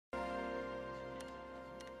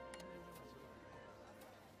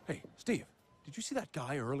Hey, Steve, did you see that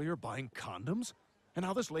guy earlier buying condoms? And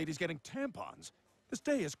now this lady's getting tampons. This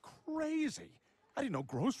day is crazy. I didn't know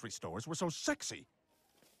grocery stores were so sexy.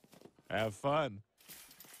 Have fun.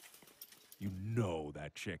 You know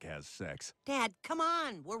that chick has sex. Dad, come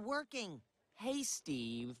on, we're working. Hey,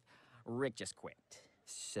 Steve. Rick just quit.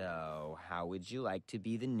 So, how would you like to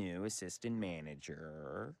be the new assistant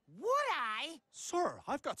manager? Would I? Sir,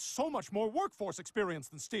 I've got so much more workforce experience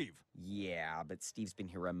than Steve. Yeah, but Steve's been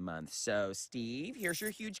here a month. So, Steve, here's your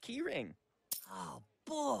huge key ring. Oh,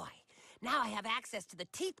 boy. Now I have access to the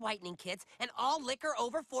teeth whitening kits and all liquor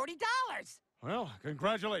over $40. Well,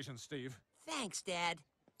 congratulations, Steve. Thanks, Dad.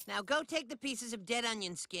 Now go take the pieces of dead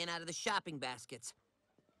onion skin out of the shopping baskets.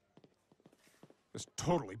 This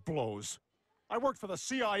totally blows. I worked for the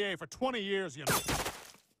CIA for 20 years, you know.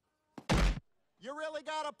 You really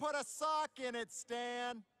gotta put a sock in it,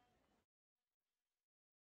 Stan.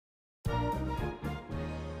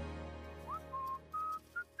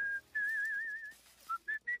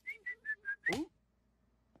 Ooh.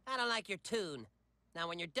 I don't like your tune. Now,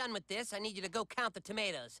 when you're done with this, I need you to go count the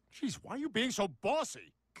tomatoes. Jeez, why are you being so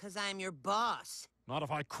bossy? 'Cause I'm your boss. Not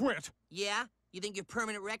if I quit. Yeah? You think your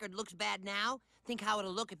permanent record looks bad now? Think how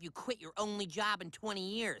it'll look if you quit your only job in 20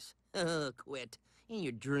 years. Quit. In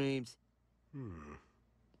your dreams.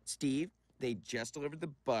 Steve, they just delivered the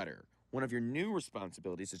butter. One of your new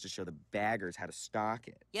responsibilities is to show the baggers how to stock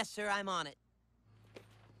it. Yes, sir, I'm on it.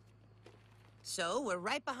 So, we're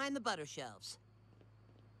right behind the butter shelves.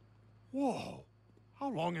 Whoa. How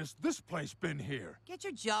long has this place been here? Get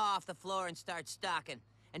your jaw off the floor and start stocking.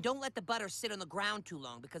 And don't let the butter sit on the ground too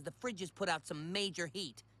long because the fridges put out some major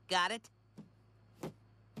heat. Got it?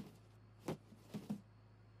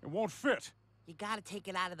 It won't fit. You gotta take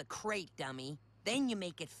it out of the crate, dummy. Then you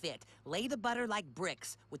make it fit. Lay the butter like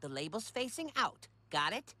bricks, with the labels facing out.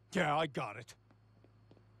 Got it? Yeah, I got it.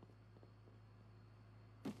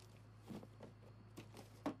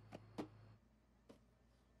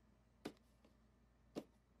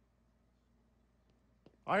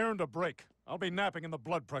 I earned a break. I'll be napping in the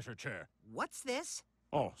blood pressure chair. What's this?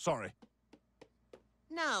 Oh, sorry.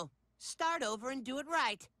 No. Start over and do it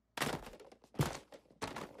right.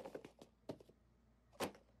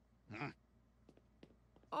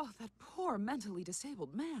 Oh, that poor mentally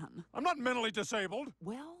disabled man. I'm not mentally disabled.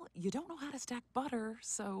 Well, you don't know how to stack butter,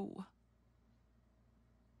 so...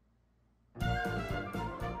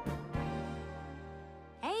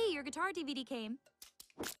 Hey, your guitar DVD came.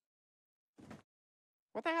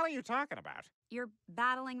 What the hell are you talking about? You're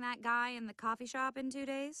battling that guy in the coffee shop in 2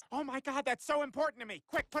 days? Oh my God, that's so important to me.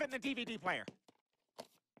 Quick, put it in the DVD player.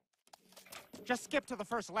 Just skip to the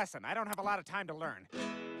first lesson. I don't have a lot of time to learn.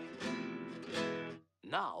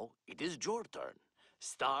 Now it is your turn.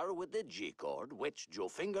 Start with the G chord, which your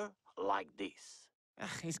finger like this. Ugh,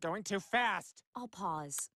 he's going too fast. I'll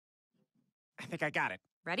pause. I think I got it.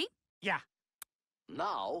 Ready? Yeah.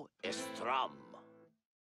 Now a strum.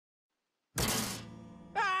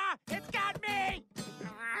 Ah! It's got me!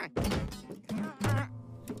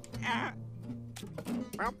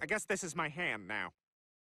 Well, I guess this is my hand now.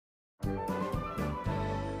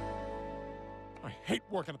 I hate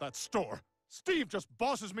working at that store. Steve just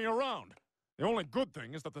bosses me around. The only good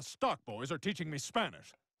thing is that the stock boys are teaching me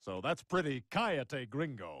Spanish. So that's pretty cállate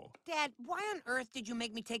gringo. Dad, why on earth did you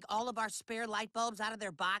make me take all of our spare light bulbs out of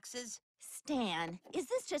their boxes? Stan, is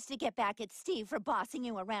this just to get back at Steve for bossing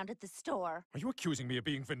you around at the store? Are you accusing me of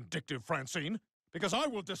being vindictive, Francine? Because I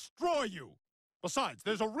will destroy you. Besides,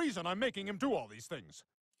 there's a reason I'm making him do all these things.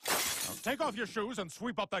 Now take off your shoes and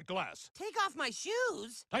sweep up that glass. Take off my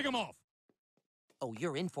shoes? Take them off. Oh,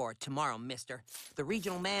 you're in for it tomorrow, mister. The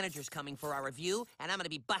regional manager's coming for our review, and I'm gonna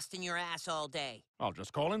be busting your ass all day. I'll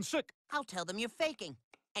just call in sick. I'll tell them you're faking,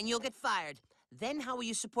 and you'll get fired. Then how will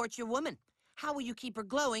you support your woman? How will you keep her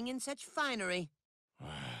glowing in such finery?